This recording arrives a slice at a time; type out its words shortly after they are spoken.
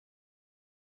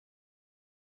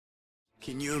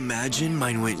Can you imagine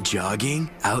mine went jogging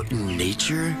out in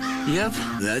nature? Yep,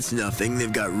 that's nothing.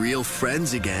 They've got real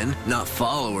friends again, not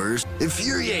followers.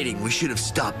 Infuriating. We should have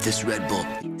stopped this Red Bull.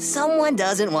 Someone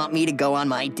doesn't want me to go on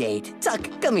my date. Tuck,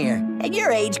 come here. At your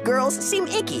age, girls seem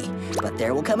icky. But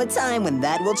there will come a time when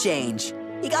that will change.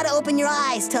 You gotta open your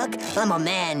eyes, Tuck. I'm a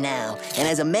man now. And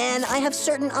as a man, I have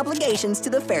certain obligations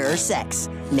to the fairer sex.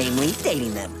 Namely,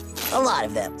 dating them. A lot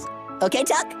of them. Okay,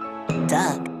 Tuck?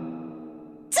 Tuck.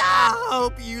 I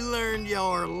hope you learned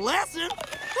your lesson.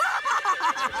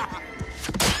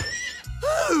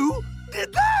 Who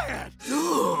did that?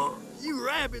 You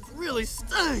rabbits really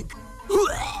stink.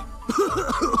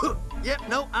 Yep,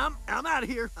 no, I'm out of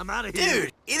here. I'm out of here.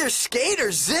 Dude, either skate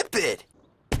or zip it.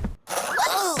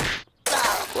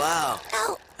 Wow.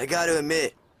 I gotta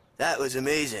admit, that was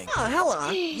amazing. Oh,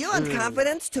 hello. You want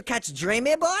confidence to catch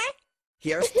Dreamy Boy?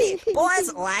 Here's the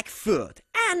boys like food,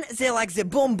 and they like the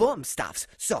boom stuffs.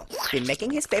 So, be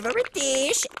making his favorite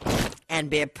dish, and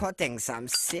be putting some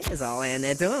sizzle in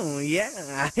it. Oh,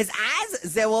 yeah. His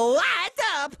eyes, they will light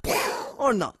up.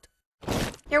 Or not.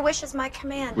 Your wish is my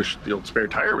command. Wish the old spare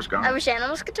tire was gone. I wish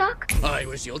animals could talk. I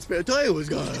wish the old spare tire was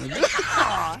gone.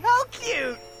 Aw, how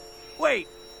cute! Wait,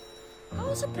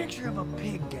 how's a picture of a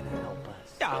pig gonna help us?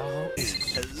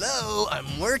 Hello,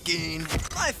 I'm working.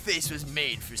 My face was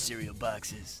made for cereal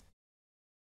boxes.